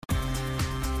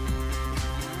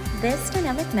This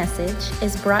dynamic message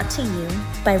is brought to you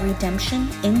by Redemption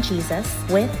in Jesus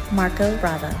with Marco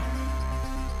Bravo.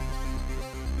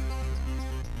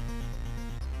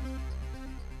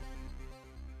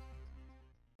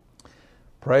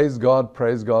 Praise God,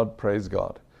 praise God, praise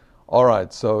God. All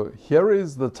right, so here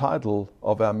is the title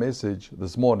of our message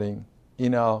this morning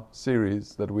in our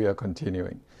series that we are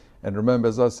continuing. And remember,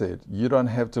 as I said, you don't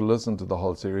have to listen to the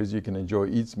whole series. You can enjoy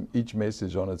each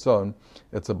message on its own.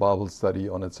 It's a Bible study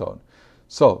on its own.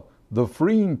 So, the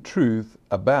freeing truth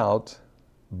about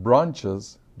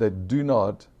branches that do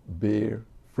not bear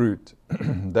fruit.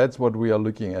 That's what we are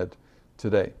looking at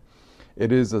today.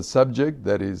 It is a subject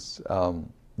that is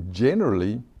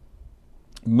generally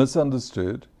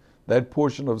misunderstood. That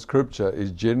portion of Scripture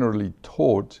is generally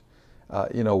taught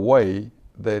in a way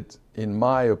that, in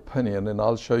my opinion, and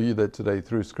I'll show you that today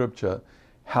through Scripture,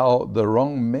 how the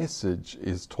wrong message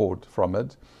is taught from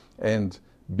it. And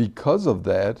because of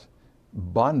that,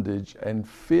 bondage and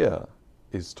fear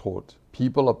is taught.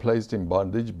 People are placed in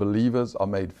bondage. Believers are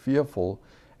made fearful,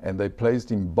 and they're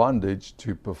placed in bondage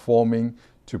to performing,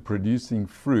 to producing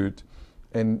fruit,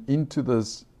 and into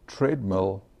this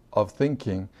treadmill of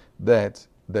thinking that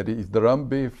if they don't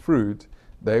bear fruit,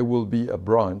 they will be a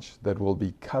branch that will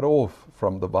be cut off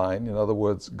from the vine, in other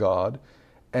words, God,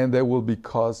 and they will be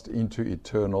cast into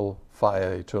eternal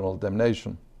fire, eternal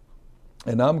damnation.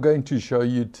 And I'm going to show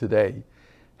you today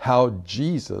how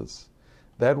Jesus,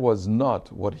 that was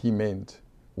not what he meant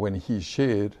when he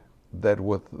shared that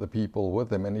with the people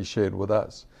with him, and he shared with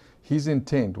us. His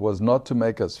intent was not to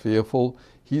make us fearful.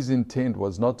 His intent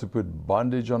was not to put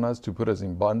bondage on us, to put us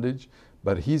in bondage,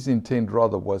 but his intent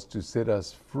rather was to set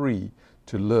us free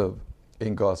to live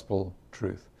in gospel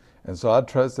truth. And so I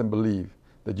trust and believe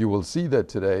that you will see that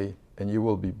today, and you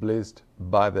will be blessed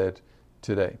by that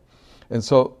today. And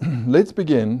so let's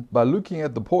begin by looking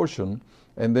at the portion,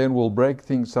 and then we'll break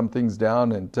some things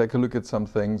down and take a look at some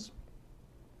things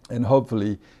and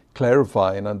hopefully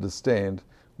clarify and understand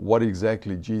what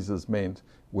exactly Jesus meant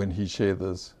when he shared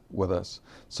this with us.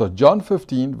 So John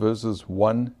 15 verses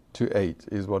 1 to 8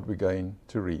 is what we're going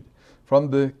to read from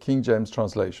the King James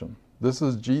translation. This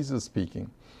is Jesus speaking.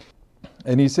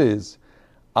 And he says,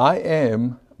 I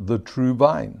am the true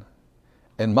vine,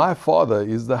 and my Father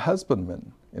is the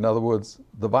husbandman. In other words,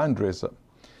 the vine dresser.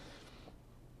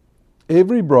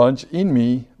 Every branch in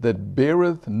me that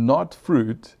beareth not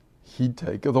fruit, he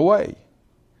taketh away.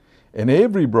 And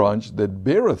every branch that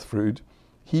beareth fruit,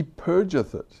 he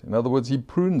purgeth it. In other words, he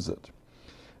prunes it,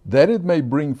 that it may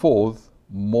bring forth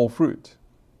more fruit.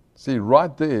 See,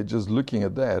 right there, just looking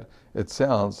at that, it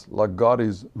sounds like God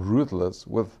is ruthless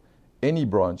with any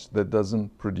branch that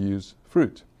doesn't produce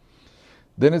fruit.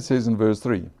 Then it says in verse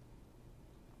 3,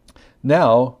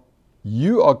 Now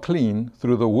you are clean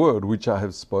through the word which I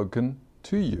have spoken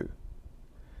to you.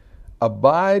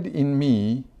 Abide in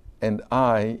me, and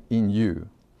I in you.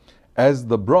 As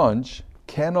the branch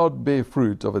cannot bear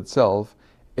fruit of itself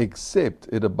except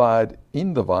it abide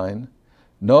in the vine,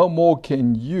 no more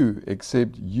can you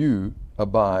except you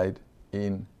abide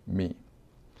in me.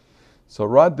 So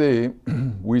right there,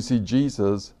 we see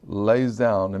Jesus lays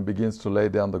down and begins to lay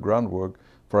down the groundwork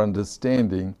for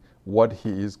understanding what he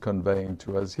is conveying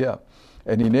to us here.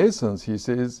 And in essence, he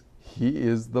says he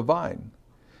is the vine,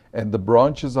 and the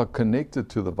branches are connected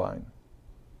to the vine.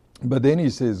 But then he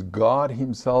says God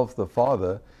himself, the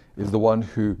Father, is the one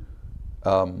who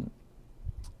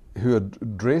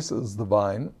addresses the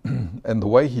vine, and the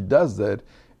way he does that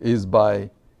is by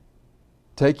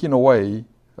taking away,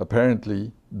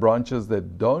 apparently, branches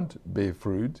that don't bear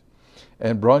fruit,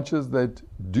 and branches that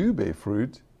do bear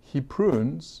fruit, he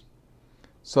prunes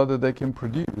so that they can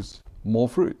produce more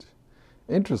fruit.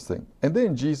 Interesting. And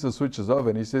then Jesus switches over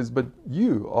and he says, but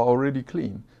you are already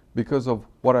clean because of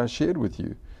what I shared with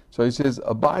you. So he says,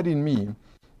 abide in me,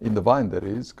 in the vine that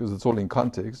is, because it's all in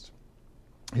context.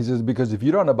 He says, because if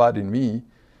you don't abide in me,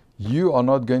 you are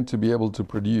not going to be able to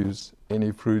produce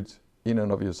any fruit in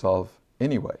and of yourself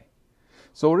anyway.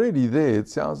 So already there, it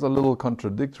sounds a little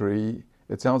contradictory.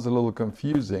 It sounds a little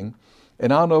confusing.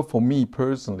 And I know for me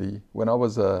personally, when I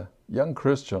was a young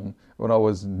Christian, when I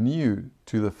was new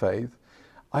to the faith,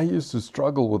 I used to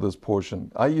struggle with this portion.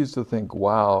 I used to think,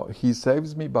 wow, he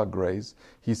saves me by grace.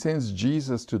 He sends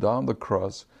Jesus to die on the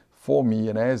cross for me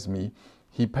and as me.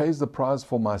 He pays the price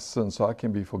for my sin so I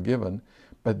can be forgiven.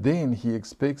 But then he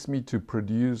expects me to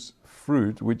produce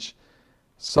fruit, which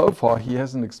so far he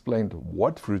hasn't explained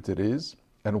what fruit it is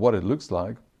and what it looks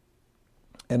like.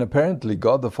 And apparently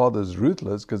God the Father is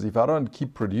ruthless, because if I don't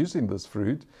keep producing this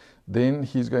fruit, then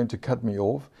he's going to cut me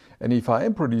off. And if I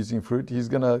am producing fruit, he's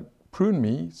going to prune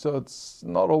me, so it's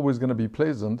not always going to be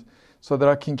pleasant. so that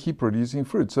I can keep producing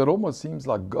fruit. So it almost seems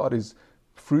like God is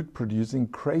fruit producing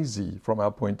crazy from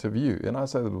our point of view. And I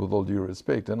say that with all due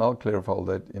respect, and I'll clarify all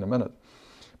that in a minute.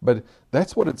 But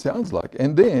that's what it sounds like.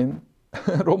 And then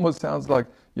it almost sounds like,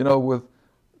 with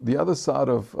the other side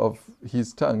of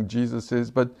his tongue, Jesus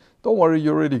says, but don't worry,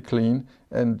 you're already clean,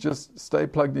 and just stay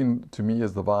plugged in to me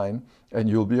as the vine, and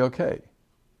you'll be okay.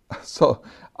 So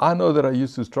I know that I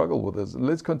used to struggle with this.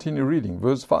 Let's continue reading.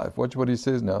 Verse 5. Watch what he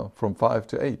says now from 5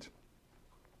 to 8.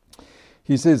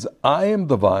 He says, I am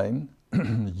the vine,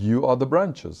 you are the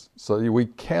branches. So we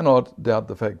cannot doubt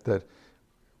the fact that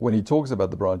when he talks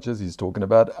about the branches, he's talking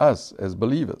about us as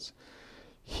believers.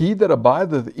 He that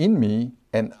abideth in me,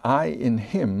 and I in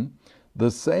him,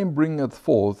 the same bringeth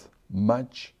forth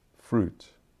much fruit.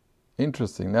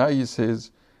 Interesting. Now he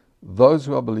says, those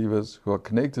who are believers, who are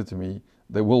connected to me,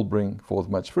 they will bring forth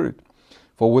much fruit.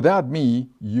 For without me,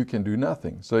 you can do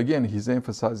nothing. So again, he's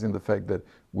emphasizing the fact that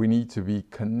we need to be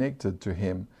connected to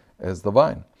him as the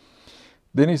vine.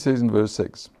 Then he says in verse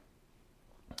 6,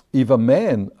 if a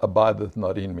man abideth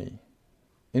not in me,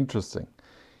 interesting,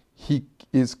 he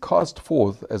is cast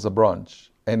forth as a branch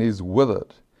and is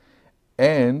withered.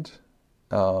 And,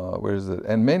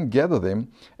 And men gather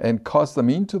them and cast them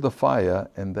into the fire,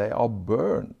 and they are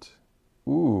burnt.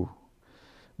 Ooh.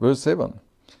 Verse 7.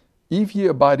 If ye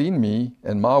abide in me,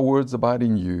 and my words abide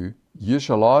in you, ye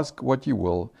shall ask what ye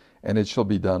will, and it shall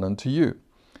be done unto you.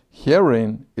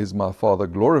 Herein is my Father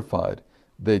glorified,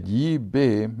 that ye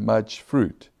bear much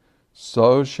fruit.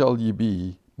 So shall ye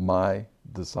be my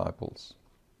disciples.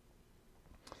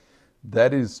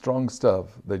 That is strong stuff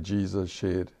that Jesus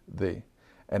shared there.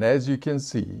 And as you can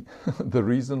see, the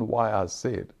reason why I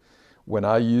said, when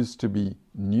I used to be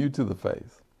new to the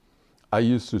faith, I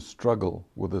used to struggle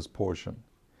with this portion.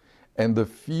 And the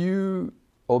few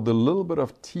or the little bit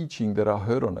of teaching that I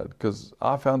heard on it, because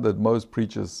I found that most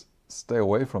preachers stay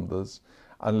away from this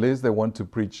unless they want to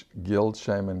preach guilt,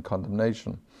 shame, and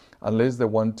condemnation, unless they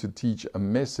want to teach a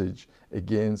message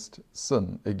against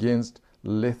sin, against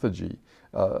lethargy,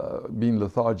 being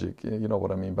lethargic. You know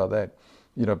what I mean by that.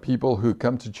 People who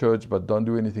come to church but don't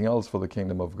do anything else for the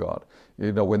kingdom of God.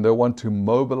 When they want to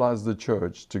mobilize the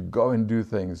church to go and do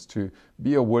things, to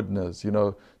be a witness,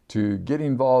 to get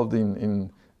involved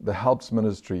in the helps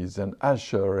ministries and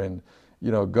usher and,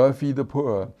 go feed the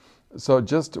poor. So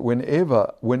just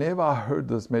whenever I heard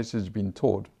this message being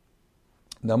taught,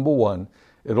 number one,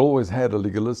 it always had a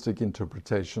legalistic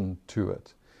interpretation to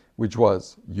it, which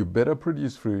was, you better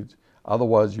produce fruit,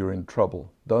 otherwise you're in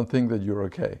trouble. Don't think that you're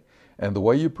okay. And the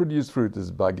way you produce fruit is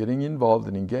by getting involved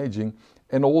and engaging,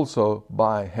 and also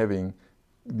by having,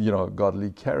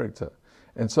 godly character.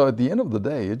 And so at the end of the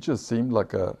day, it just seemed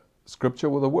like a scripture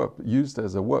with a whip, used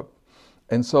as a whip.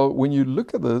 And so when you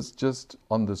look at this just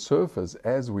on the surface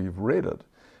as we've read it,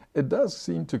 it does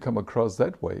seem to come across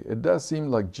that way. It does seem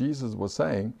like Jesus was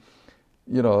saying,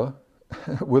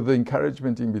 with the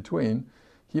encouragement in between,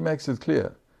 he makes it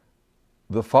clear.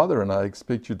 The Father and I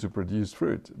expect you to produce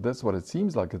fruit. That's what it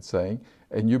seems like it's saying,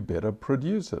 and you better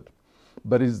produce it.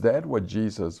 But is that what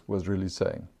Jesus was really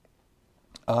saying?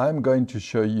 I'm going to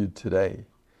show you today,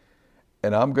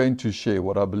 and I'm going to share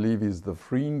what I believe is the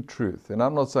freeing truth. And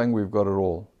I'm not saying we've got it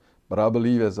all, but I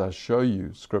believe as I show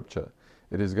you Scripture,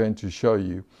 it is going to show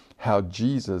you how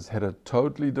Jesus had a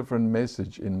totally different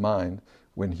message in mind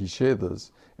when he shared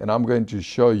this. And I'm going to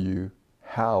show you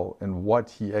how and what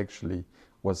he actually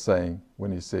was saying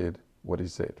when he said what he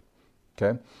said.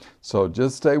 Okay? So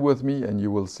just stay with me and you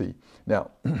will see.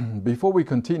 Now, before we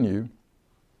continue,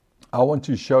 I want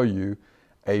to show you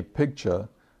a picture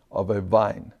of a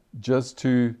vine, just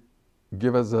to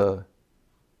give us a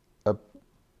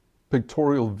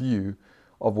pictorial view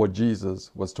of what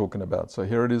Jesus was talking about. So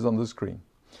here it is on the screen.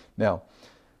 Now,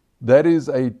 that is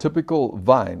a typical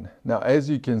vine. Now, as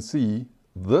you can see,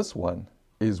 this one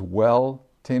is well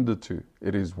tended to.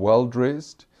 It is well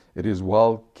dressed. It is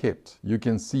well kept. You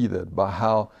can see that by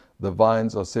how the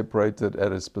vines are separated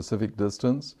at a specific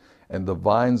distance, and the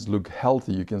vines look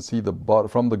healthy. You can see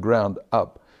from the ground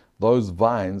up, those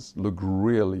vines look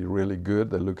really, really good.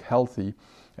 They look healthy.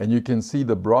 And you can see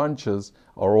the branches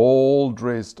are all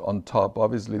dressed on top.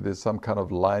 Obviously, there's some kind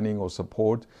of lining or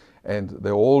support, and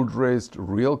they're all dressed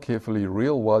real carefully,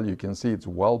 real well. You can see it's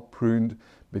well pruned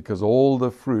because all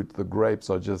the fruit, the grapes,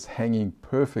 are just hanging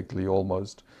perfectly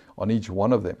almost on each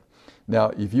one of them. Now,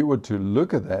 if you were to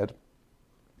look at that,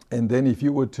 and then if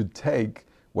you were to take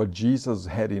what Jesus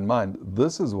had in mind,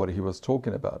 this is what he was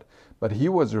talking about. But he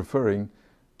was referring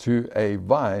to a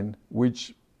vine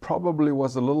which probably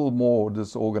was a little more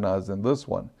disorganized than this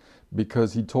one,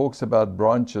 because he talks about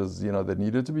branches, that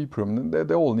needed to be pruned, and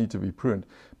they all need to be pruned.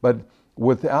 But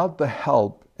without the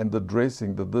help and the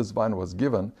dressing that this vine was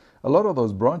given, a lot of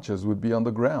those branches would be on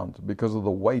the ground because of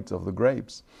the weight of the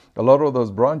grapes. A lot of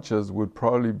those branches would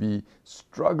probably be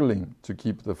struggling to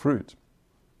keep the fruit.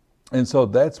 And so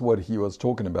that's what he was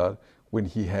talking about when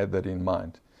he had that in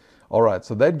mind. All right,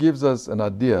 so that gives us an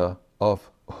idea of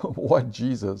what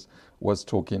Jesus was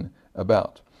talking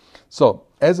about. So,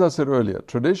 as I said earlier,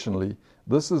 traditionally,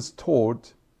 this is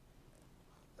taught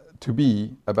to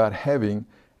be about having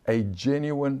a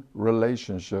genuine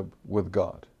relationship with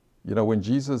God. You know, when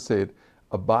Jesus said,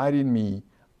 "Abide in me,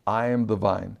 I am the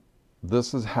vine,"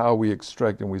 this is how we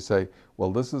extract and we say,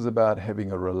 well, this is about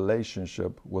having a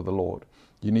relationship with the Lord.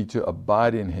 You need to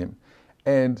abide in him.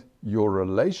 And your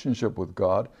relationship with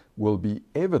God will be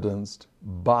evidenced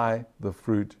by the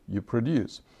fruit you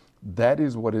produce. That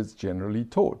is what is generally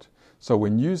taught. So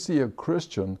when you see a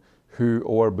Christian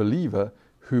or a believer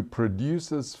who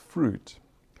produces fruits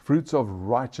of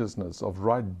righteousness, of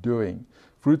right doing,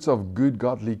 fruits of good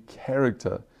godly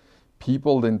character,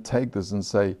 people then take this and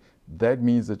say, that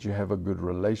means that you have a good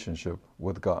relationship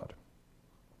with God.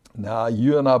 Now,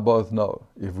 you and I both know,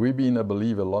 if we've been a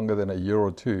believer longer than a year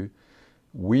or two,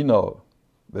 we know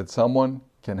that someone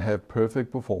can have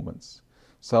perfect performance.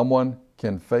 Someone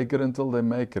can fake it until they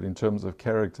make it in terms of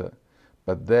character.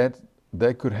 But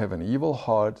they could have an evil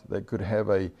heart. They could have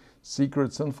a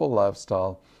secret sinful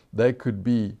lifestyle. They could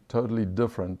be totally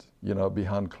different,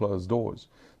 behind closed doors.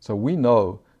 So we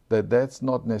know that that's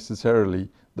not necessarily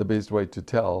the best way to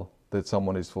tell that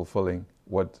someone is fulfilling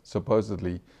what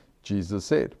supposedly Jesus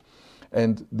said.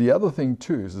 And the other thing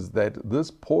too is that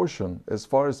this portion, as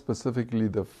far as specifically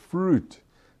the fruit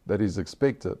that is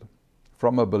expected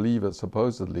from a believer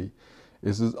supposedly,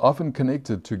 is often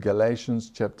connected to Galatians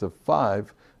chapter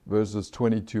 5, verses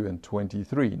 22 and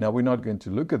 23. Now, we're not going to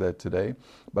look at that today,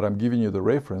 but I'm giving you the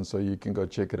reference so you can go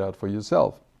check it out for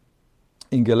yourself.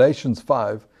 In Galatians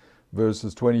 5,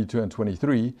 verses 22 and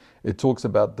 23, it talks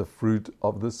about the fruit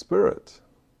of the Spirit,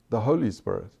 the Holy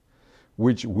Spirit,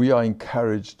 which we are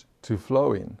encouraged to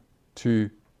flow in, to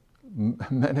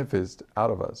manifest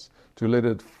out of us, to let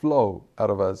it flow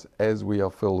out of us as we are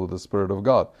filled with the Spirit of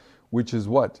God, which is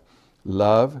what?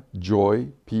 Love, joy,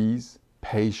 peace,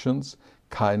 patience,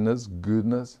 kindness,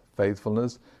 goodness,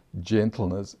 faithfulness,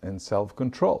 gentleness, and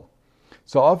self-control.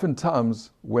 So oftentimes,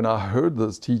 when I heard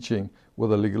this teaching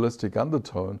with a legalistic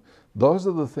undertone, those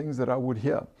are the things that I would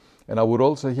hear. And I would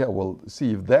also hear, well,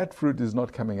 see, if that fruit is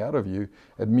not coming out of you,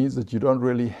 it means that you don't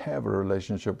really have a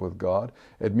relationship with God.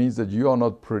 It means that you are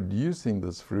not producing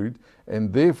this fruit,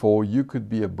 and therefore you could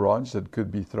be a branch that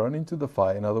could be thrown into the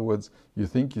fire. In other words, you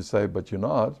think you're saved, but you're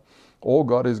not. Or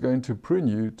God is going to prune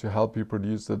you to help you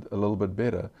produce it a little bit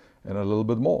better and a little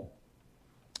bit more.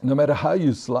 No matter how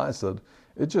you slice it,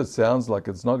 it just sounds like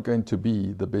it's not going to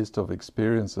be the best of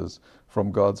experiences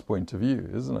from God's point of view,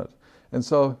 isn't it? And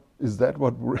so, is that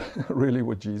really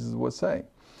what Jesus was saying?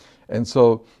 And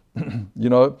so,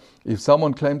 if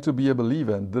someone claimed to be a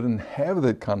believer and didn't have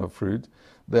that kind of fruit,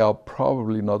 they are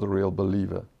probably not a real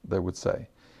believer, they would say.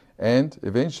 And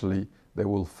eventually, they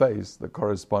will face the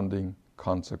corresponding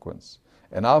consequence.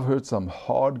 And I've heard some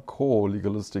hardcore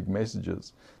legalistic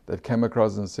messages that came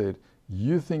across and said,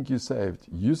 you think you're saved,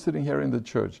 you're sitting here in the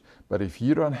church, but if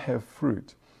you don't have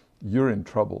fruit, you're in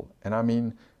trouble. And I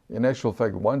mean, in actual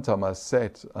fact, one time I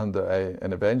sat under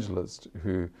an evangelist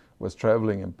who was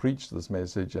traveling and preached this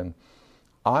message, and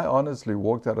I honestly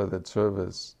walked out of that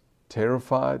service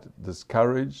terrified,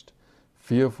 discouraged,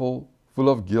 fearful, full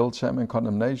of guilt, shame, and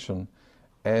condemnation.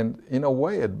 And in a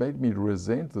way, it made me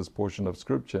resent this portion of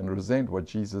Scripture and resent what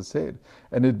Jesus said.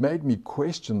 And it made me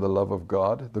question the love of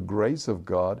God, the grace of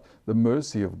God, the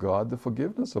mercy of God, the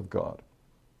forgiveness of God.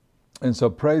 And so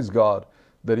praise God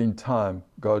that in time,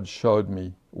 God showed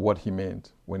me what he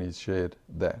meant when he shared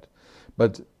that.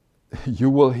 But you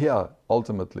will hear,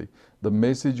 ultimately, the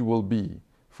message will be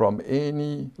from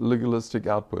any legalistic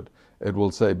output. It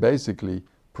will say, basically,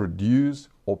 produce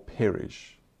or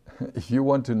perish. If you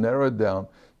want to narrow it down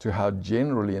to how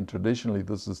generally and traditionally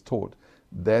this is taught,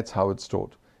 that's how it's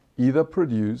taught. Either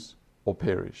produce or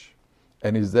perish.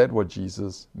 And is that what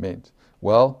Jesus meant?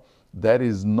 Well, that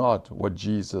is not what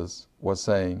Jesus was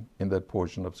saying in that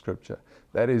portion of Scripture.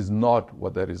 That is not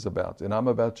what that is about. And I'm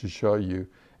about to show you,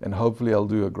 and hopefully I'll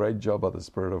do a great job by the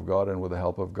Spirit of God and with the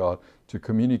help of God to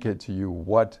communicate to you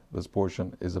what this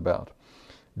portion is about.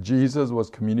 Jesus was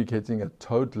communicating a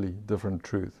totally different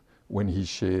truth when he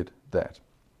shared that.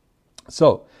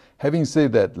 So, having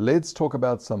said that, let's talk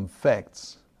about some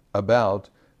facts about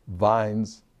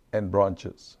vines and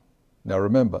branches. Now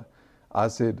remember, I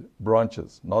said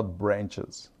branches, not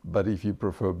branches. But if you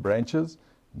prefer branches,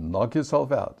 Knock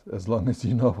yourself out, as long as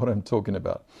you know what I'm talking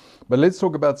about. But let's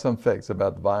talk about some facts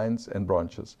about vines and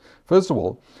branches. First of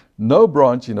all, no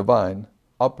branch in a vine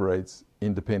operates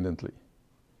independently.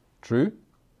 True?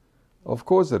 Of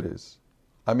course it is.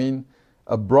 I mean,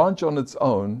 a branch on its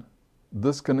own,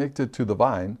 disconnected to the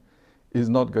vine, is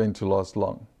not going to last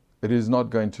long. It is not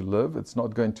going to live. It's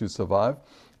not going to survive.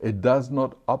 It does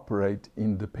not operate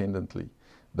independently.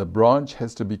 The branch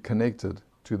has to be connected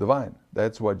to the vine.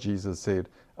 That's what Jesus said,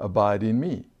 abide in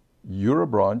me. You're a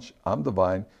branch, I'm the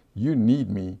vine. You need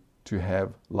me to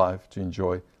have life, to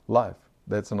enjoy life.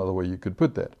 That's another way you could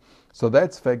put that. So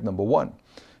that's fact number one.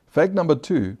 Fact number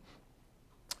two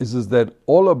is that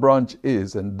all a branch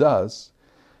is and does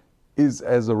is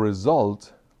as a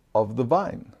result of the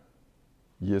vine.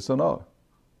 Yes or no?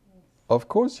 Of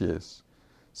course, yes.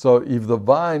 So if the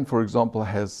vine, for example,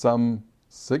 has some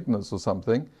sickness or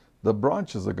something, the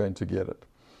branches are going to get it.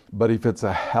 But if it's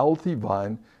a healthy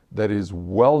vine that is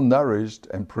well nourished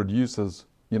and produces,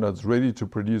 it's ready to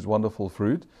produce wonderful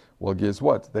fruit, well, guess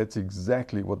what? That's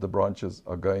exactly what the branches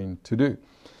are going to do.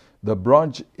 The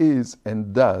branch is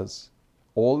and does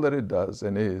all that it does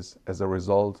and is as a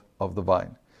result of the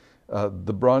vine.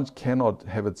 The branch cannot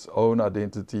have its own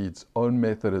identity, its own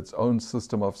method, its own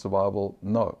system of survival.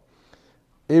 No.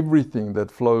 Everything that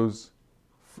flows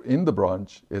in the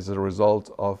branch is a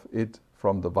result of it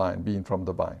from the vine, being from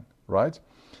the vine, right?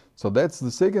 So that's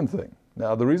the second thing.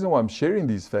 Now, the reason why I'm sharing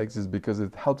these facts is because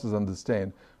it helps us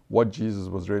understand what Jesus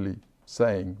was really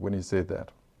saying when he said that.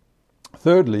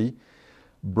 Thirdly,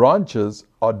 branches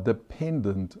are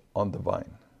dependent on the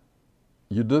vine.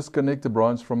 You disconnect a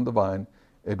branch from the vine,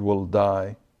 it will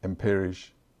die and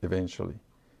perish eventually.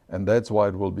 And that's why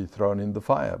it will be thrown in the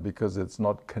fire, because it's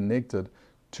not connected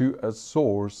to a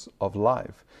source of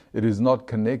life. It is not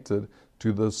connected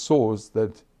to the source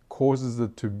that causes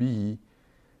it to be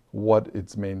what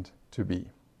it's meant to be.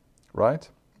 Right?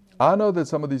 I know that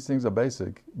some of these things are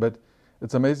basic, but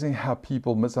it's amazing how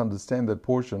people misunderstand that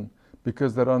portion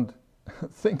because they don't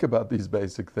think about these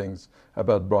basic things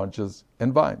about branches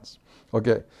and vines.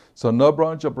 Okay, so no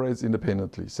branch operates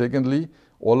independently. Secondly,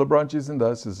 all the branches in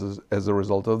us is as a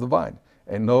result of the vine.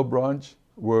 And no branch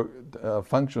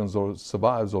functions or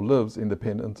survives or lives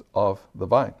independent of the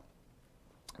vine.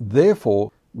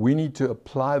 Therefore, we need to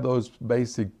apply those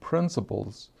basic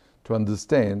principles to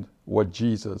understand what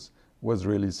Jesus was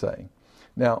really saying.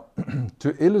 Now,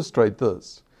 to illustrate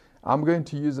this, I'm going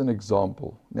to use an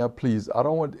example. Now, please, I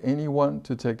don't want anyone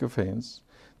to take offense.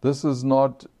 This is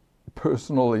not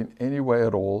personal in any way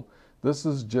at all. This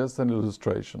is just an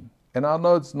illustration. And I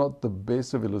know it's not the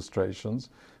best of illustrations,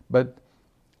 but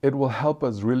it will help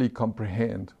us really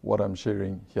comprehend what I'm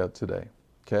sharing here today.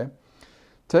 Okay?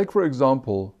 Take, for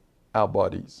example, our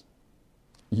bodies.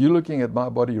 You're looking at my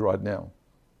body right now.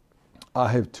 I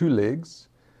have 2 legs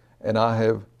and I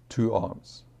have 2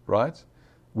 arms, right?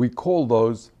 We call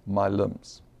those my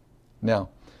limbs. Now,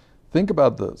 think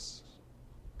about this.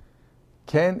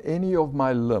 Can any of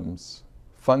my limbs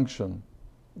function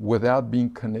without being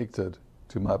connected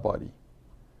to my body?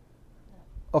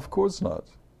 Of course not.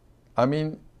 I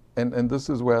mean, and this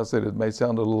is where I said it may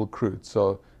sound a little crude,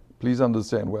 so please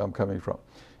understand where I'm coming from.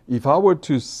 If I were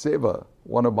to sever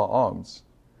one of my arms,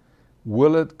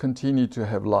 will it continue to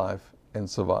have life and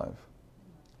survive?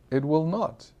 It will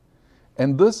not.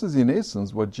 And this is in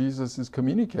essence what Jesus is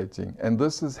communicating. And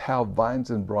this is how vines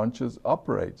and branches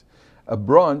operate. A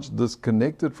branch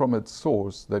disconnected from its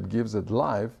source that gives it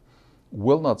life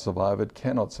will not survive, it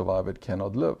cannot survive, it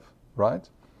cannot live, right?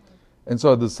 And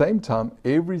so at the same time,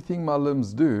 everything my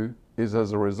limbs do is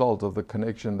as a result of the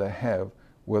connection they have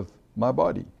with my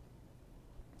body.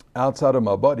 Outside of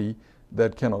my body,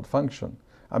 that cannot function.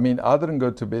 I mean, I didn't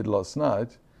go to bed last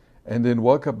night and then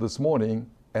woke up this morning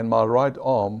and my right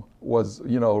arm was,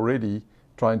 already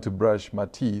trying to brush my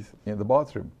teeth in the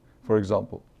bathroom, for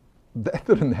example. That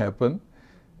didn't happen.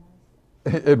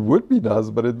 It would be nice,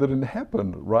 but it didn't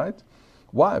happen, right?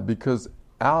 Why? Because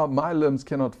my limbs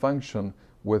cannot function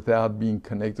without being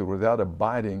connected, without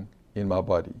abiding in my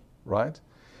body, right?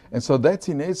 And so that's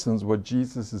in essence what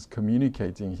Jesus is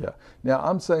communicating here. Now,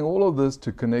 I'm saying all of this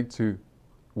to connect to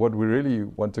what we really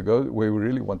want to go, where we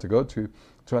really want to go to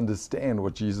understand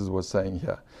what Jesus was saying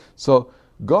here. So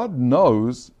God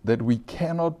knows that we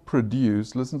cannot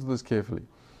produce, listen to this carefully,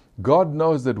 God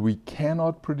knows that we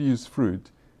cannot produce fruit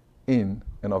in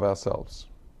and of ourselves.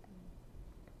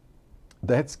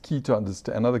 That's key to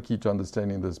understand, another key to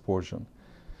understanding this portion,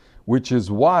 which is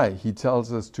why he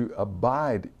tells us to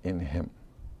abide in him.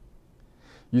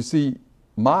 You see,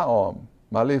 my arm,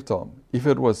 my left arm, if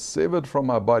it was severed from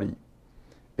my body,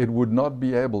 it would not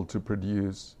be able to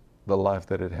produce the life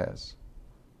that it has.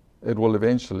 it will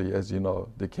eventually, as you know,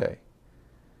 decay.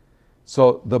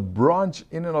 So the branch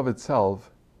in and of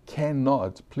itself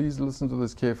cannot, please listen to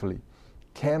this carefully,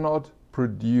 cannot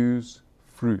produce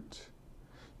fruit.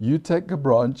 You take a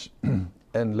branch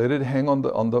and let it hang on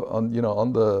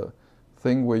the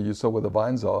thing where you saw where the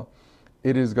vines are,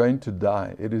 it is going to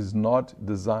die. It is not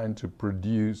designed to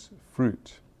produce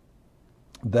fruit.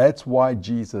 That's why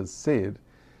Jesus said,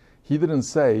 he didn't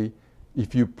say,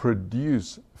 if you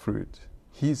produce fruit.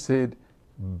 He said,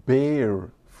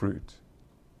 bear fruit.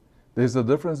 There's a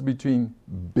difference between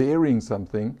bearing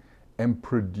something and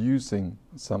producing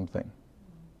something.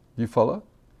 You follow?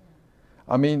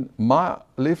 I mean, my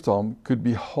left arm could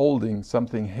be holding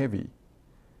something heavy.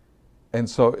 And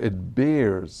so it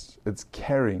bears, it's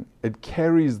carrying. It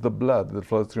carries the blood that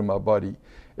flows through my body.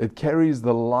 It carries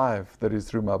the life that is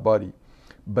through my body.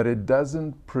 But it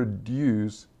doesn't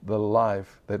produce the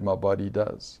life that my body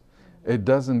does. It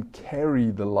doesn't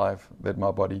carry the life that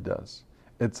my body does.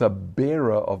 It's a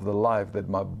bearer of the life that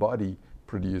my body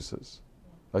produces.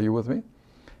 Are you with me?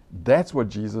 That's what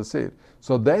Jesus said.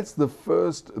 So that's the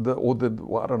first, I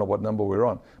don't know what number we're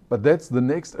on, but that's the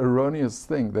next erroneous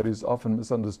thing that is often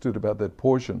misunderstood about that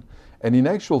portion. And in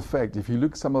actual fact, if you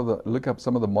look up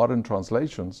some of the modern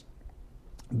translations,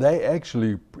 they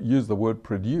actually use the word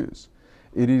produce.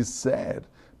 It is sad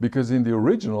because in the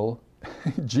original,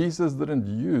 Jesus didn't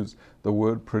use the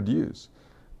word produce.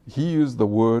 He used the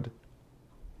word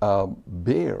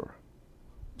bear.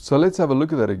 So let's have a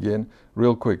look at that again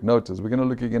real quick. Notice, we're going to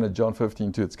look again at John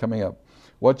 15:2. It's coming up.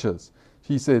 Watch this.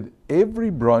 He said,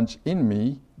 every branch in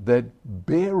me that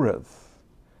beareth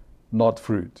not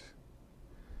fruit,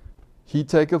 he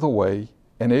taketh away,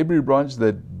 and every branch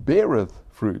that beareth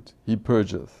fruit, he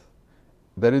purgeth,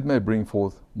 that it may bring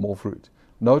forth more fruit.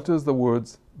 Notice the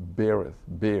words beareth,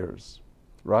 bears,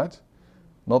 right?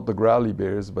 Not the growly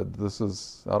bears, but this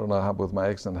is, I don't know how with my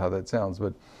accent how that sounds,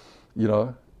 but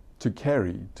to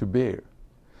carry, to bear.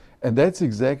 And that's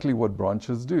exactly what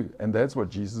branches do. And that's what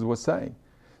Jesus was saying.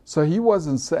 So he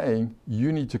wasn't saying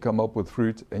you need to come up with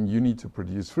fruit and you need to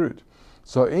produce fruit.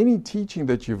 So any teaching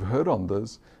that you've heard on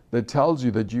this that tells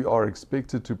you that you are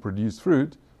expected to produce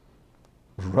fruit,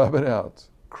 rub it out,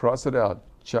 cross it out,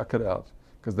 chuck it out,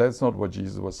 because that's not what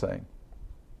Jesus was saying.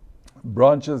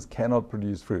 Branches cannot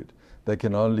produce fruit. They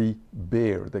can only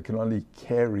bear, they can only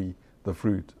carry the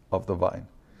fruit of the vine.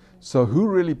 So who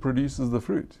really produces the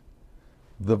fruit?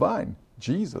 The vine,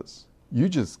 Jesus. You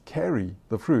just carry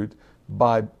the fruit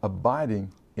by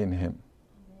abiding in him.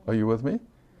 Are you with me?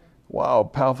 Wow,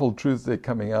 powerful truths that are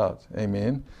coming out.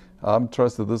 Amen. I'm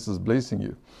trusted this is blessing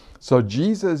you. So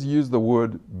Jesus used the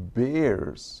word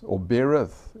bears or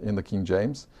beareth in the King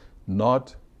James,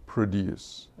 not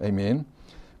produce. Amen.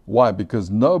 Why?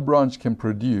 Because no branch can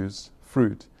produce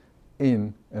fruit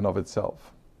in and of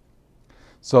itself.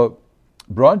 So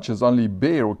branches only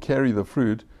bear or carry the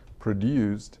fruit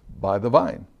produced by the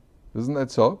vine. Isn't that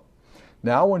so?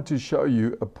 Now I want to show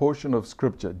you a portion of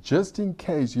scripture, just in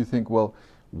case you think, well,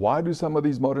 why do some of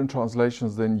these modern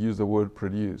translations then use the word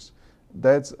produce?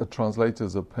 That's a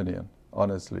translator's opinion,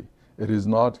 honestly. It is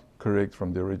not correct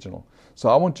from the original. So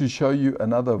I want to show you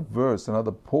another verse,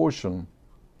 another portion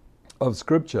of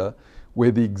scripture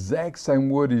where the exact same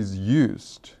word is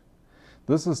used.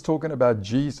 This is talking about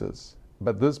Jesus,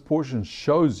 but this portion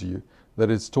shows you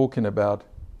that it's talking about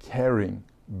carrying,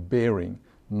 bearing,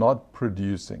 not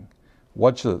producing.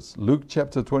 Watch this. Luke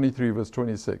chapter 23, verse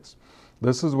 26.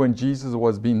 This is when Jesus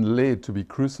was being led to be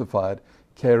crucified,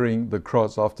 carrying the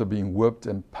cross after being whipped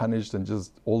and punished and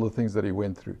just all the things that he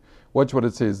went through. Watch what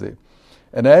it says there.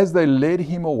 And as they led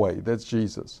him away, that's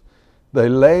Jesus, they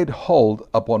laid hold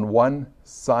upon one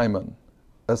Simon,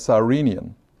 a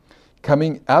Cyrenian,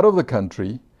 coming out of the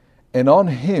country, and on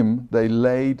him they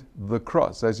laid the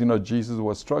cross. As you know, Jesus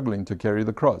was struggling to carry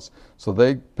the cross. So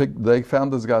they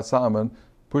found this guy Simon,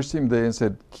 pushed him there and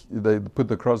said, they put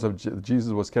the cross of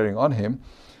Jesus was carrying on him,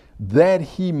 that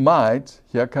he might,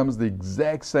 here comes the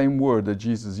exact same word that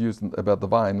Jesus used about the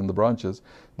vine and the branches,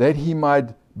 that he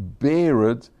might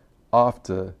bear it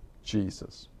after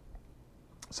Jesus.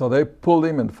 So they pulled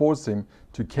him and forced him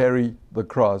to carry the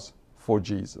cross for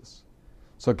Jesus.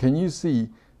 So can you see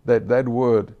that that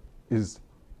word is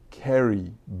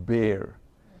carry, bear?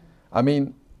 I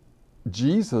mean,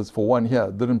 Jesus, for one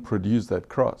here, didn't produce that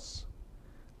cross.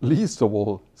 Least of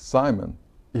all, Simon.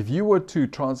 If you were to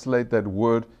translate that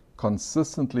word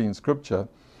consistently in Scripture,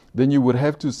 then you would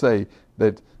have to say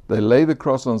that they lay the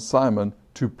cross on Simon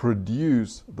to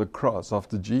produce the cross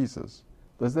after Jesus.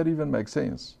 Does that even make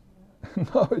sense?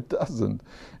 No, it doesn't.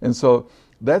 And so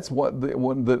that's what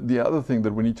the other thing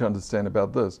that we need to understand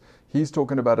about this. He's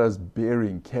talking about us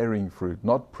carrying fruit,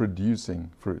 not producing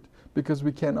fruit, because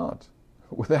we cannot.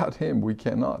 Without him, we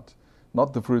cannot.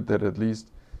 Not the fruit that at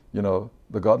least, the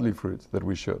godly fruit that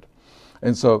we should.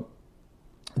 And so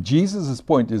Jesus'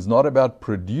 point is not about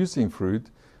producing fruit,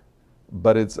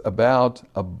 but it's about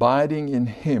abiding in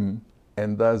him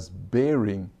and thus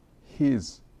bearing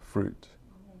his fruit.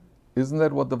 Isn't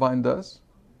that what the vine does?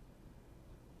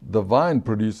 The vine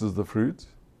produces the fruit,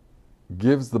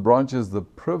 gives the branches the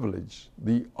privilege,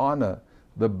 the honor,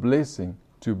 the blessing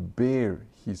to bear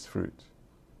his fruit.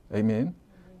 Amen?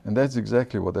 And that's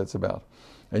exactly what that's about.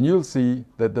 And you'll see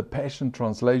that the Passion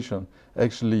Translation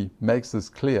actually makes this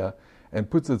clear and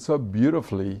puts it so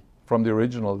beautifully from the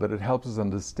original that it helps us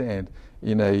understand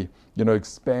in a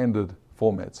expanded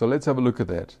format. So let's have a look at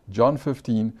that. John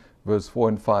 15, verse 4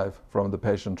 and 5 from the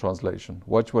Passion Translation.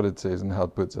 Watch what it says and how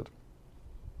it puts it.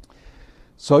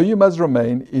 So you must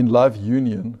remain in life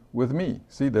union with me.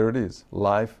 See, there it is,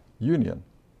 life union.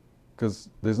 Because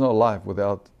there's no life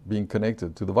without being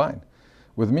connected to the vine,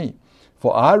 with me.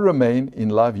 For I remain in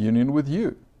life union with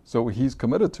you. So he's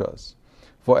committed to us.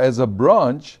 For as a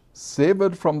branch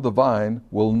severed from the vine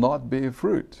will not bear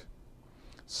fruit,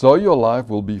 so your life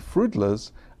will be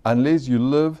fruitless unless you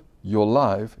live your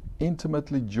life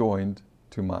intimately joined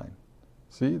to mine.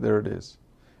 See, there it is.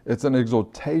 It's an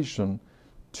exhortation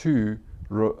to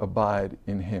abide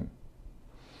in him.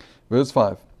 Verse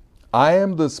 5. I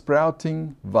am the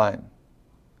sprouting vine,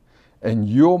 and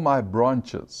you're my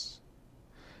branches.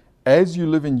 As you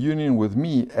live in union with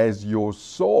me as your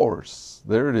source,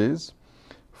 there it is,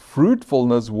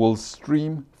 fruitfulness will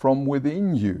stream from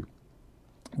within you.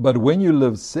 But when you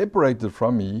live separated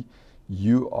from me,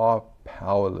 you are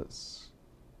powerless.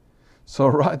 So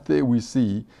right there we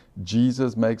see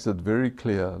Jesus makes it very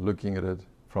clear looking at it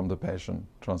from the Passion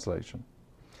Translation.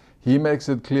 He makes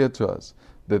it clear to us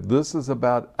that this is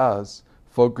about us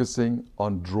focusing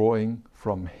on drawing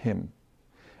from him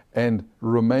and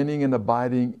remaining and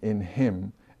abiding in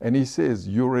him. And he says,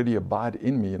 you already abide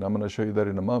in me, and I'm going to show you that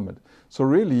in a moment. So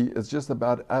really, it's just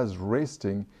about us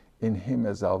resting in him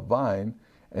as our vine,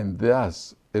 and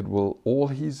thus all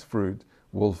his fruit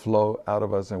will flow out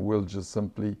of us, and we'll just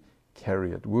simply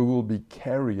carry it. We will be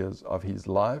carriers of his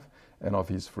life and of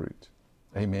his fruit.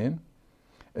 Amen?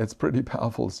 It's pretty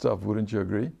powerful stuff, wouldn't you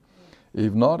agree?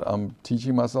 If not, I'm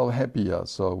teaching myself happier,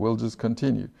 so we'll just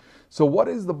continue. So what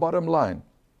is the bottom line?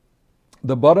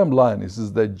 The bottom line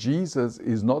is that Jesus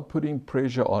is not putting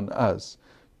pressure on us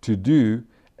to do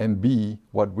and be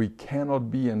what we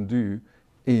cannot be and do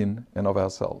in and of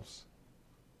ourselves.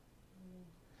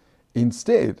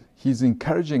 Instead, he's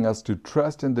encouraging us to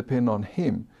trust and depend on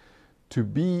him to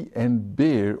be and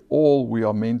bear all we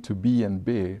are meant to be and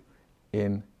bear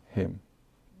in him.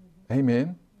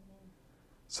 Amen?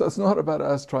 So it's not about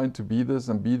us trying to be this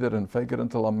and be that and fake it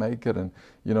until I make it and,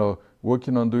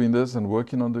 working on doing this and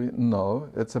working on doing it. No,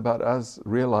 it's about us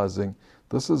realizing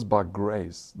this is by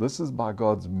grace. This is by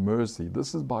God's mercy.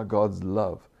 This is by God's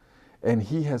love. And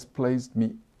he has placed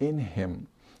me in him.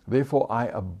 Therefore, I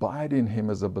abide in him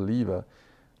as a believer.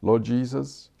 Lord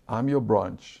Jesus, I'm your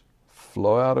branch.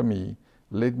 Flow out of me.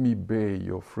 Let me bear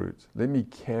your fruit. Let me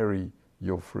carry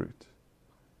your fruit.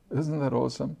 Isn't that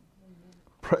awesome?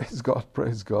 Praise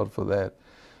God for that.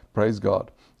 Praise God.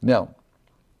 Now,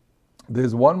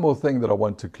 there's one more thing that I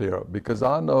want to clear up, because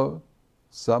I know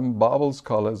some Bible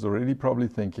scholars already probably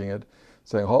thinking it,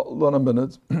 saying, hold on a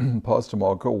minute, Pastor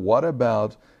Marco, what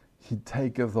about he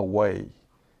taketh away?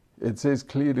 It says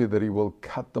clearly that he will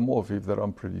cut them off if they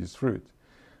don't produce fruit.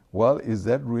 Well, is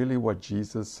that really what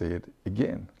Jesus said?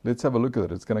 Again, let's have a look at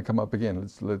it. It's going to come up again.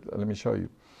 Let me show you.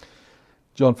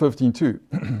 John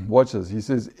 15:2. Watch this. He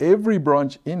says, every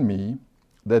branch in me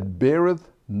that beareth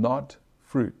not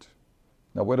fruit.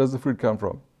 Now, where does the fruit come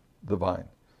from? The vine.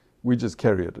 We just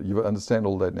carry it. You understand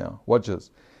all that now. Watch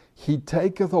this. He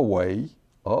taketh away,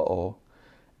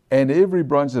 and every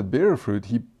branch that beareth fruit,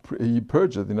 he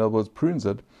purgeth, in other words, prunes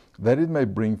it, that it may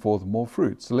bring forth more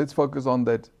fruit. So let's focus on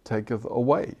that taketh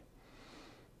away.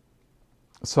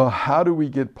 So how do we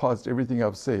get past everything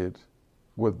I've said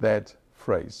with that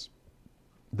phrase?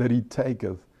 That he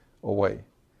taketh away.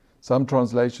 Some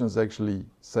translations actually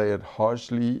say it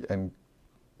harshly and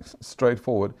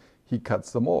straightforward. He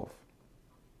cuts them off.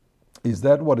 Is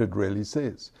that what it really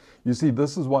says? You see,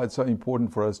 this is why it's so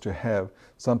important for us to have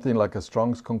something like a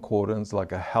Strong's Concordance,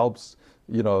 like a Helps,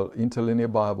 interlinear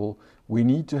Bible. We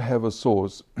need to have a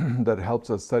source that helps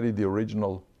us study the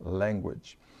original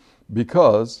language.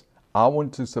 Because I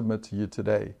want to submit to you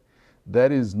today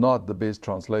that is not the best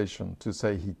translation to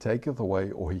say he taketh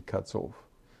away or he cuts off.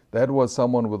 That was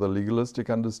someone with a legalistic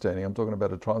understanding. I'm talking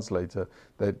about a translator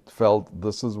that felt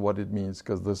this is what it means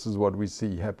because this is what we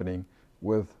see happening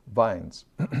with vines.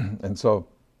 And so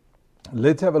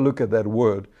let's have a look at that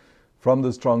word from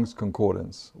the Strong's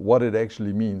Concordance, what it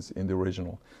actually means in the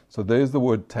original. So there's the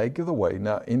word taketh away.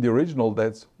 Now in the original,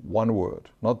 that's one word,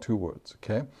 not two words,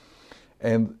 okay?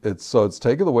 And it's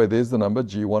taketh away. There's the number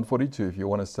G142 if you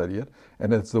want to study it.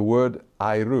 And it's the word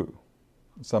airu,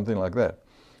 something like that.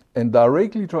 And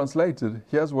directly translated,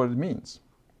 here's what it means.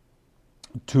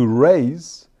 To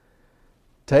raise,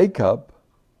 take up,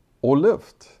 or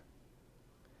lift.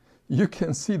 You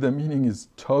can see the meaning is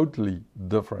totally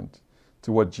different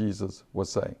to what Jesus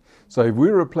was saying. So if we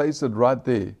replace it right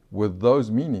there with those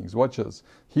meanings, watch this.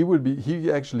 He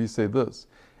actually said this: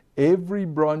 every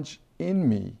branch in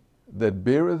me that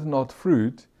beareth not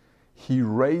fruit, he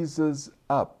raises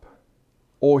up,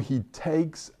 or he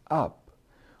takes up,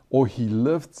 or he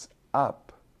lifts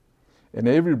up. And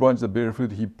every branch that beareth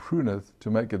fruit, he pruneth to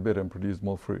make it better and produce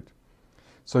more fruit.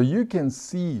 So you can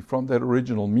see from that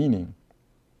original meaning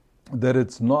that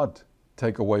it's not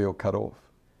take away or cut off.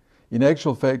 In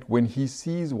actual fact, when he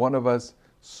sees one of us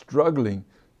struggling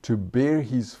to bear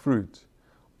his fruit,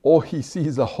 or he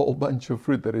sees a whole bunch of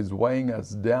fruit that is weighing us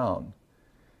down,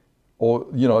 or,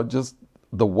 just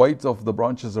the weight of the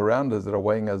branches around us that are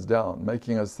weighing us down,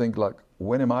 making us think like,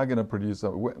 when am I going to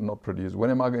when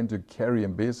am I going to carry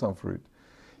and bear some fruit?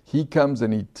 He comes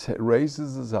and he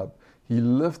raises us up. He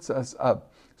lifts us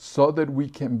up so that we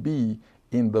can be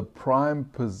in the prime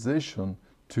position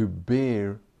to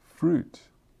bear fruit.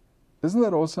 Isn't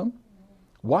that awesome?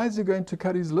 Why is he going to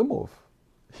cut his limb off?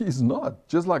 He's not.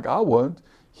 Just like I won't,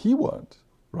 he won't,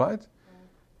 right?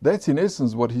 That's in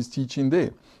essence what he's teaching there.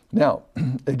 Now,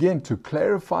 again, to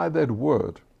clarify that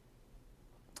word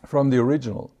from the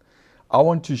original, I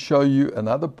want to show you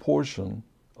another portion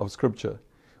of Scripture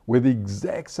where the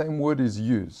exact same word is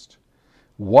used.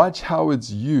 Watch how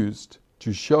it's used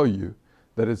to show you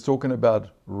that it's talking about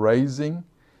raising,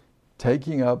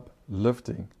 taking up,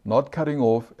 lifting, not cutting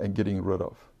off and getting rid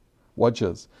of. Watch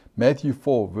this. Matthew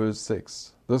 4, verse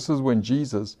 6. This is when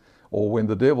when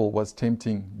the devil was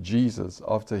tempting Jesus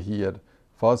after he had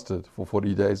fasted for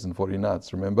 40 days and 40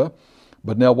 nights, remember?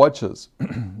 But now watch this.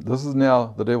 This is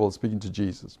now the devil speaking to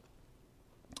Jesus.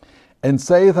 And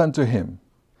saith unto him,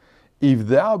 if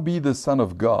thou be the Son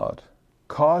of God,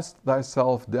 cast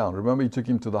thyself down. Remember, he took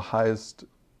him to the highest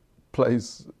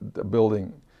place,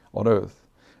 building on earth.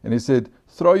 And he said,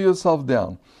 throw yourself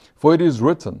down, for it is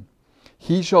written,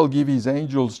 he shall give his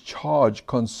angels charge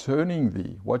concerning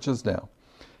thee. Watch this now.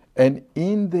 And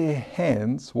in their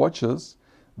hands, watch this,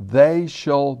 they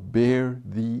shall bear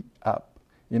thee up.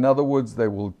 In other words, they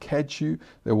will catch you,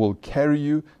 they will carry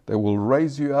you, they will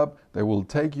raise you up, they will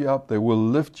take you up, they will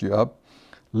lift you up,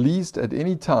 lest at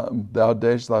any time thou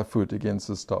dash thy foot against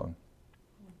a stone.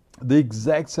 The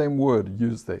exact same word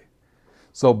used there.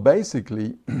 So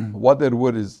basically, what that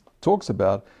word talks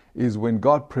about is when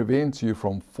God prevents you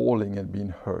from falling and being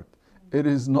hurt. It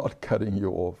is not cutting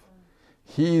you off.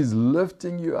 He is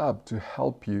lifting you up to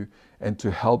help you and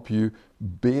to help you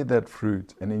bear that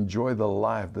fruit and enjoy the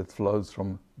life that flows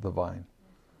from the vine.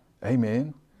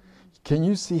 Amen. Can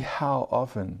you see how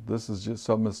often this is just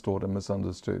so mistaught and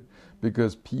misunderstood?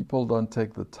 Because people don't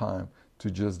take the time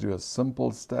to just do a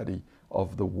simple study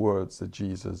of the words that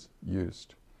Jesus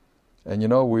used. And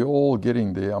we're all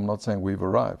getting there. I'm not saying we've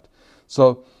arrived.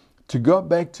 So to go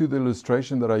back to the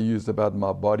illustration that I used about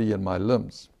my body and my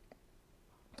limbs,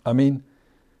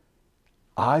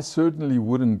 I certainly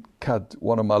wouldn't cut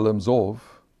one of my limbs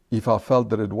off if I felt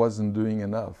that it wasn't doing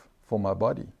enough for my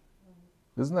body.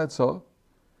 Isn't that so?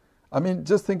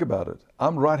 Just think about it.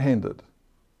 I'm right-handed.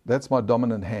 That's my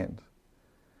dominant hand.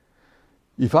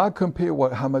 If I compare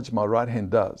how much my right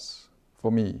hand does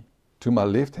for me to my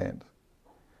left hand,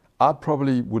 I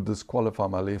probably would disqualify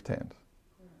my left hand.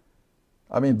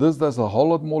 This does a whole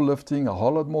lot more lifting, a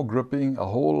whole lot more gripping, a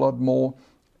whole lot more,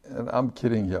 and I'm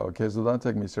kidding here, okay, so don't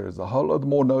take me serious, a whole lot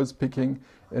more nose picking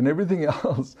and everything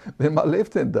else than my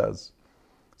left hand does.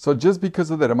 So just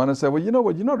because of that, I'm going to say, well, you know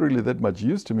what, you're not really that much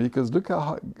use to me because look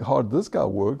how hard this guy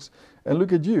works and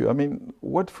look at you.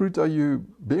 What fruit are you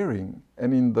bearing?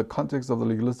 And in the context of the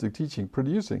legalistic teaching,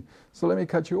 producing. So let me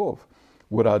cut you off.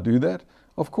 Would I do that?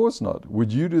 Of course not.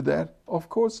 Would you do that? Of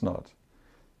course not.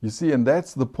 You see, and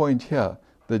that's the point here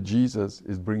that Jesus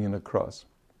is bringing across.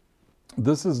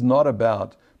 This is not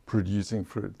about producing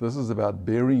fruit. This is about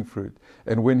bearing fruit.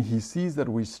 And when he sees that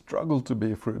we struggle to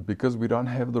bear fruit because we don't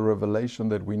have the revelation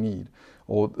that we need,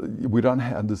 or we don't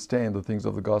understand the things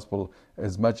of the gospel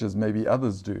as much as maybe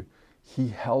others do, He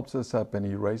helps us up and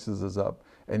He raises us up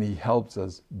and He helps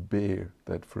us bear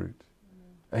that fruit.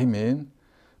 Amen.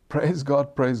 Praise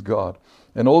God, praise God.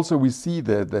 And also we see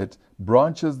there that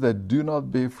branches that do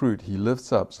not bear fruit, He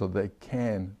lifts up so they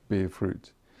can bear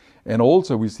fruit. And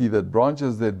also we see that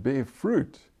branches that bear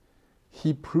fruit,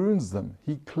 He prunes them,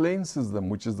 He cleanses them,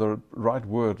 which is the right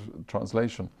word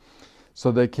translation,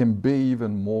 so they can bear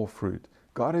even more fruit.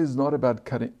 God is not about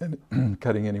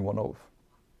cutting anyone off.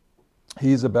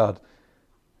 He is about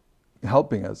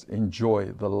helping us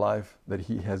enjoy the life that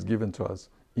He has given to us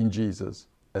in Jesus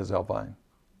as our vine.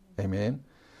 Amen.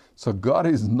 So God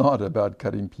is not about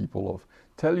cutting people off.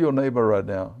 Tell your neighbor right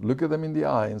now, look at them in the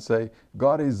eye and say,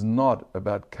 God is not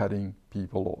about cutting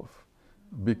people off,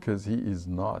 because He is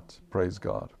not. Praise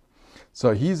God.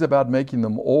 So He's about making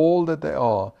them all that they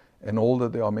are and all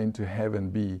that they are meant to have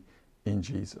and be in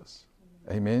Jesus.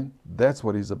 Amen. That's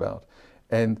what He's about.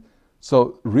 And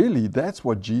so really that's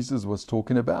what Jesus was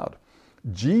talking about.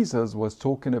 Jesus was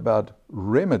talking about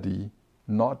remedy,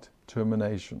 not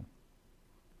termination.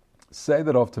 Say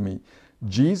that after me.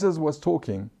 Jesus was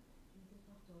talking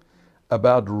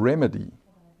about remedy,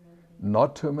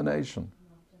 not termination.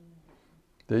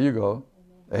 There you go.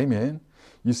 Amen.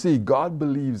 You see, God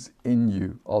believes in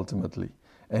you ultimately,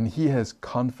 and He has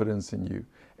confidence in you,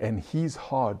 and His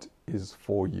heart is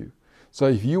for you. So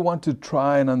if you want to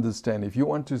try and understand, if you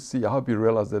want to see, I hope you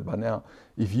realize that by now,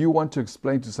 if you want to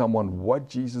explain to someone what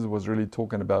Jesus was really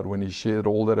talking about when He shared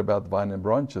all that about vine and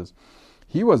branches,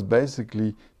 He was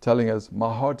basically telling us,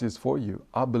 my heart is for you.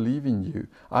 I believe in you.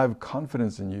 I have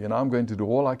confidence in you. And I'm going to do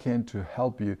all I can to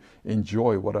help you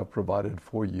enjoy what I've provided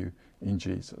for you in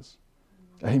Jesus.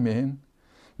 Amen.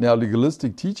 Now,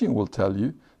 legalistic teaching will tell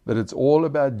you that it's all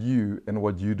about you and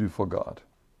what you do for God.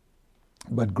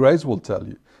 But grace will tell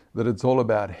you that it's all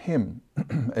about Him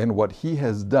and what He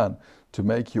has done to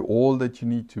make you all that you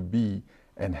need to be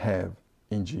and have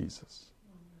in Jesus.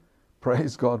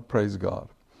 Praise God, praise God.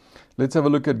 Let's have a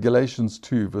look at Galatians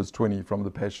 2 verse 20 from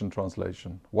the Passion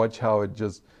Translation. Watch how it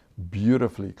just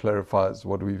beautifully clarifies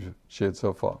what we've shared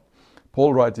so far.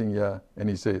 Paul writing here, and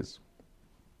he says,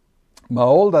 my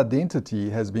old identity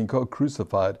has been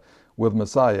co-crucified with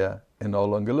Messiah and no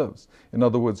longer lives. In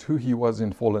other words, who he was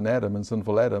in fallen Adam and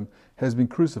sinful Adam has been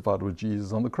crucified with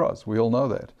Jesus on the cross. We all know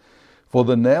that. For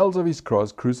the nails of His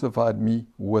cross crucified me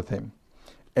with Him.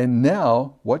 And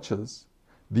now, watch this,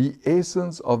 the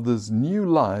essence of this new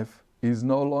life is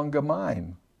no longer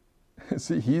mine.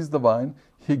 See, He's the vine,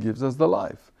 He gives us the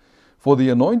life. For the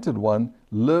Anointed One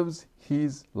lives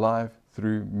His life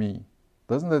through me.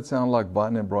 Doesn't that sound like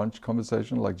vine and branch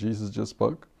conversation like Jesus just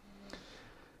spoke?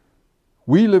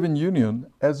 We live in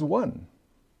union as one,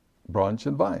 branch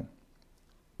and vine.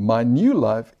 My new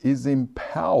life is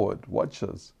empowered, watch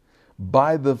this,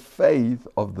 by the faith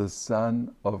of the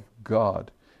Son of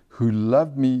God, who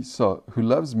loves me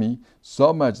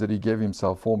so much that He gave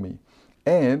Himself for me,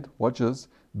 and, watch this,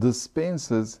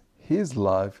 dispenses His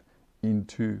life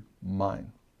into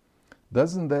mine.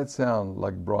 Doesn't that sound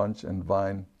like branch and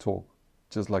vine talk,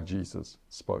 just like Jesus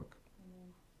spoke?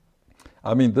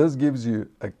 I mean, this gives you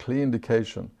a clear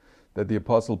indication that the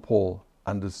Apostle Paul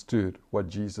understood what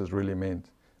Jesus really meant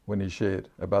when he shared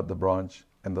about the branch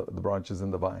and the branches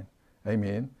in the vine.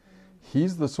 Amen.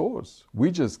 He's the source. We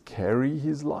just carry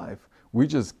His life. We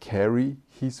just carry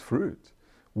His fruit.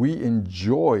 We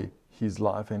enjoy His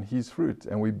life and His fruit,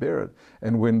 and we bear it.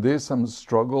 And when there's some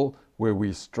struggle where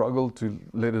we struggle to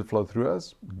let it flow through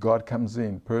us, God comes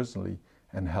in personally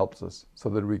and helps us so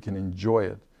that we can enjoy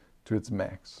it to its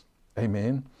max.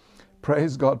 Amen.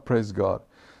 Praise God, praise God.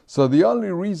 So the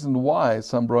only reason why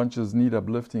some branches need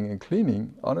uplifting and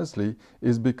cleaning, honestly,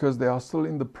 is because they are still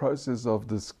in the process of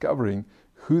discovering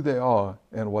who they are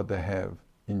and what they have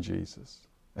in Jesus.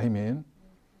 Amen.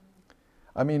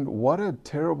 I mean, what a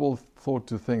terrible thought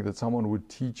to think that someone would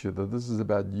teach you that this is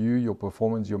about you, your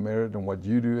performance, your merit, and what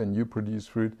you do, and you produce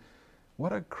fruit.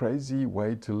 What a crazy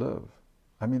way to live.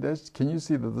 I mean, can you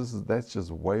see that that's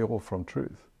just way off from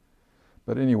truth?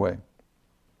 But anyway,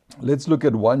 let's look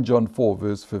at 1 John 4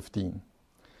 verse 15.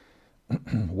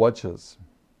 Watch this.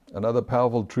 Another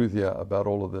powerful truth here about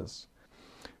all of this.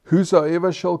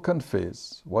 Whosoever shall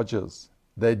confess, watch this,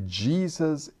 that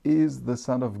Jesus is the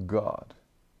Son of God,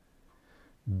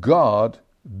 God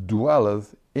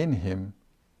dwelleth in him,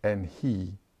 and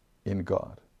he in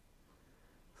God.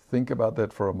 Think about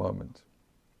that for a moment.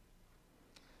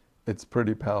 It's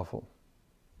pretty powerful.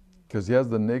 Because here's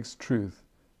the next truth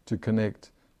to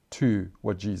connect to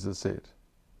what Jesus said.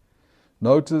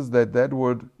 Notice that that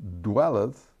word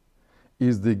dwelleth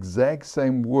is the exact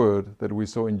same word that we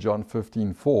saw in John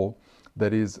 15:4,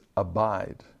 that is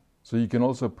abide. So you can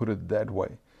also put it that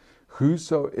way.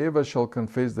 Whosoever shall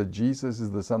confess that Jesus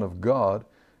is the Son of God,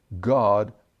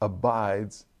 God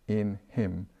abides in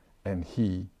him, and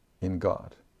he in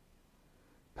God.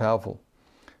 Powerful.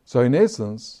 So in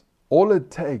essence, all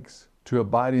it takes to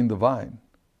abide in the vine,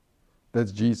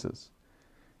 that's Jesus,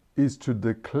 is to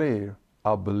declare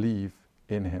our belief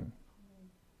in him.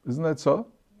 Isn't that so?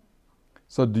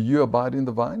 So do you abide in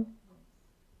the vine?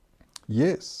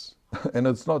 Yes. And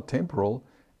it's not temporal,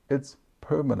 it's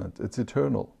permanent, it's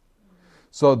eternal.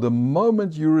 So the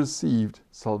moment you received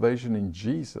salvation in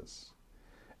Jesus,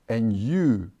 and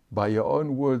you, by your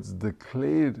own words,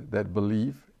 declared that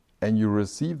belief, and you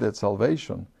received that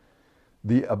salvation,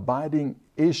 the abiding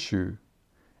issue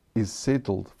is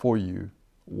settled for you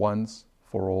once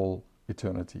for all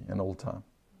eternity and all time.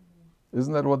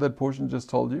 Isn't that what that portion just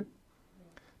told you?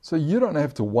 So you don't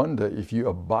have to wonder if you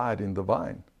abide in the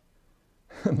vine.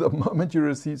 The moment you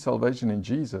receive salvation in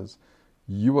Jesus,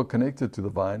 you are connected to the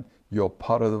vine, you're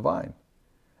part of the vine.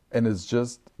 And it's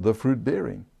just the fruit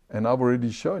bearing. And I've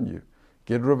already shown you.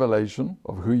 Get revelation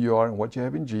of who you are and what you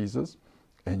have in Jesus,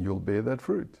 and you'll bear that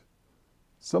fruit.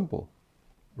 Simple.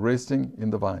 Resting in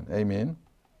the vine. Amen.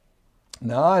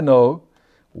 Now I know,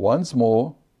 once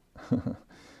more,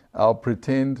 our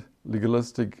pretend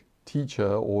legalistic teacher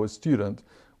or student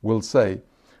will say,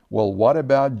 well, what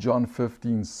about John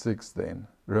 15:6 then?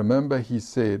 Remember he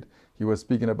said he was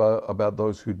speaking about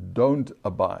those who don't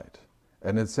abide.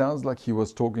 And it sounds like he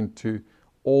was talking to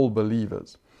all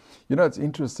believers. You know, it's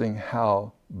interesting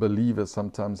how believers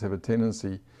sometimes have a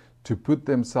tendency to put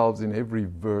themselves in every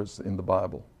verse in the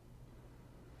Bible.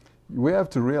 We have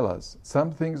to realize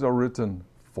some things are written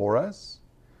for us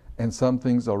and some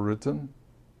things are written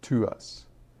to us.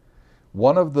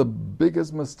 One of the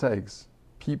biggest mistakes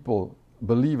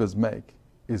believers make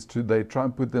is they try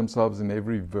and put themselves in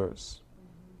every verse.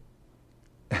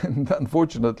 And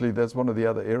unfortunately, that's one of the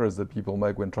other errors that people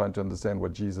make when trying to understand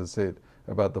what Jesus said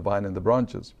about the vine and the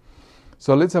branches.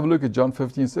 So let's have a look at John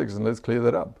 15:6 and let's clear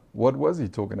that up. What was he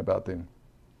talking about then?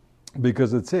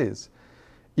 Because it says,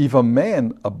 if a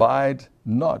man abide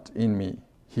not in me,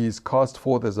 he is cast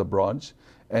forth as a branch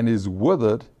and is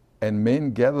withered, and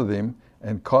men gather them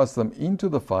and cast them into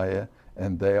the fire,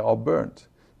 and they are burnt.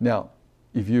 Now,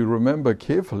 if you remember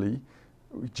carefully,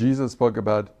 Jesus spoke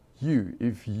about you.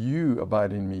 If you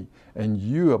abide in me and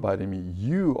you abide in me,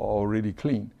 you are already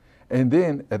clean. And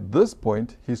then at this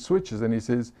point, he switches and he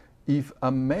says, if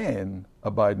a man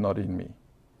abide not in me.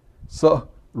 So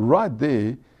right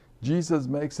there, Jesus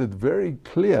makes it very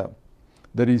clear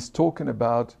that he's talking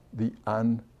about the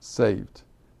unsaved,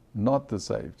 not the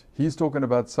saved. He's talking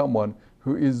about someone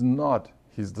who is not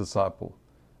his disciple,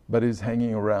 but is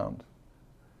hanging around.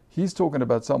 He's talking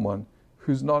about someone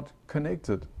who's not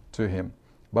connected to him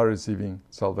by receiving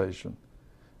salvation.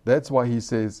 That's why he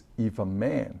says, if a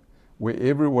man, where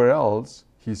everywhere else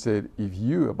he said, if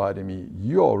you abide in me,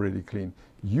 you're already clean,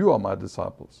 you are my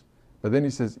disciples. But then he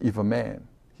says, if a man,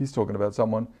 he's talking about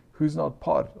someone who's not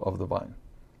part of the vine,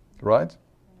 right?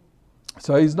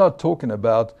 So he's not talking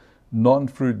about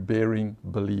non-fruit bearing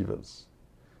believers.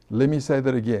 Let me say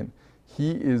that again.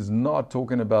 He is not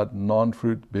talking about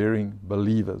non-fruit bearing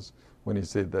believers when he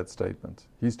said that statement.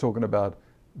 He's talking about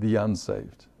the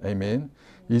unsaved. Amen.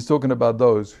 He's talking about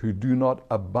those who do not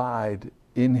abide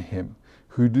in him,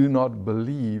 who do not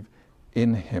believe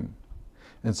in him.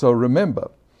 And so remember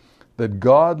that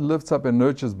God lifts up and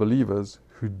nurtures believers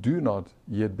who do not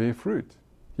yet bear fruit.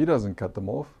 He doesn't cut them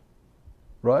off,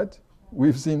 right?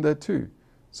 We've seen that too.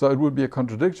 So it would be a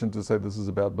contradiction to say this is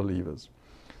about believers.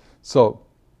 So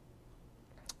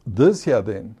this here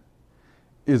then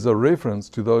is a reference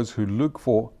to those who look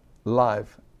for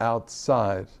life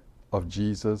outside of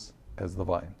Jesus as the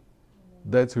vine.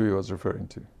 That's who he was referring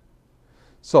to.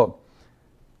 So,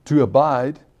 to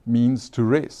abide means to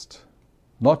rest,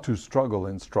 not to struggle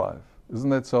and strive. Isn't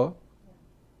that so?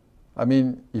 I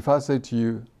mean, if I say to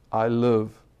you, I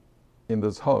live in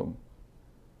this home,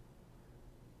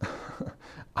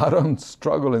 I don't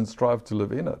struggle and strive to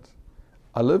live in it.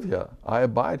 I live here, I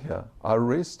abide here, I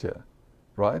rest here,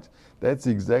 right? That's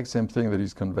the exact same thing that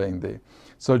he's conveying there.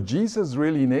 So Jesus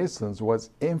really, in essence, was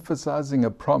emphasizing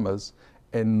a promise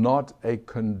and not a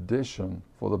condition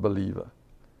for the believer.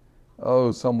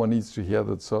 Oh, someone needs to hear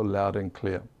that so loud and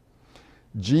clear.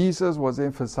 Jesus was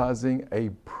emphasizing a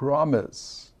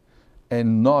promise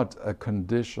and not a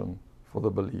condition for the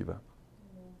believer.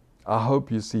 I hope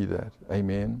you see that.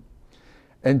 Amen.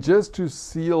 And just to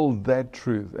seal that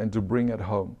truth and to bring it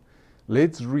home,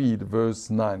 let's read verse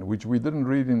 9, which we didn't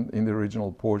read in the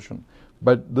original portion,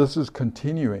 but this is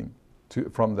continuing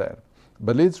from that.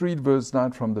 But let's read verse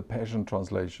 9 from the Passion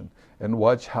Translation and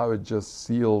watch how it just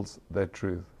seals that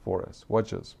truth for us. Watch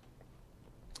this.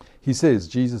 He says,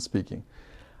 Jesus speaking,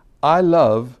 I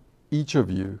love each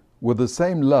of you with the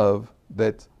same love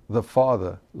that the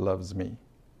Father loves me.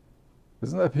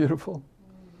 Isn't that beautiful?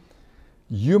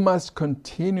 You must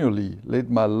continually let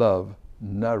my love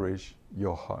nourish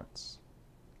your hearts.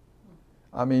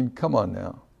 I mean, come on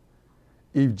now.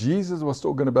 If Jesus was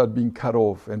talking about being cut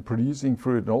off and producing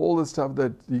fruit and all the stuff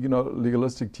that,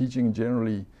 legalistic teaching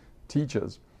generally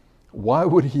teaches, why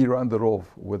would he round it off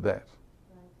with that?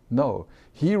 No,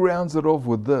 he rounds it off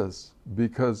with this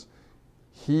because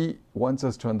he wants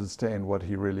us to understand what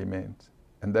he really meant.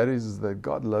 And that is that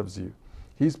God loves you.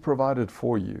 He's provided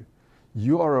for you.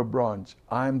 You are a branch.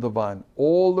 I am the vine.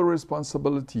 All the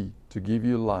responsibility to give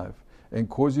you life and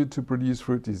cause you to produce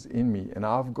fruit is in me. And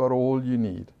I've got all you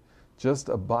need. Just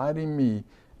abide in me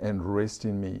and rest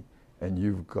in me, and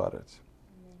you've got it.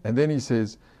 Amen. And then he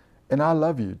says, and I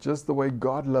love you just the way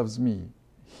God loves me.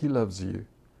 He loves you.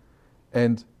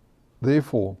 And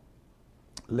therefore,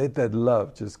 let that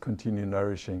love just continue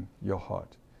nourishing your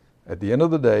heart. At the end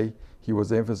of the day, he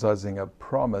was emphasizing a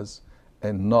promise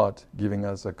and not giving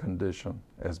us a condition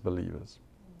as believers.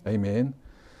 Amen.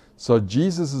 So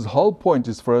Jesus' whole point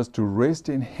is for us to rest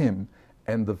in him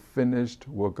and the finished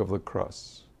work of the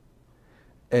cross,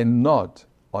 and not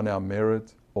on our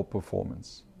merit or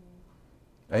performance.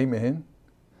 Amen.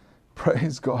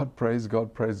 Praise God, praise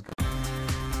God, praise God.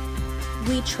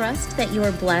 We trust that you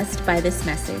are blessed by this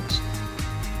message.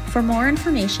 For more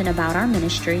information about our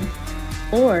ministry,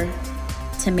 or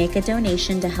to make a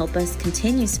donation to help us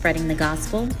continue spreading the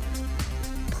gospel,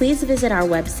 please visit our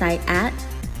website at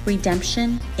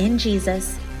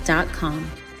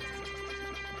redemptioninjesus.com.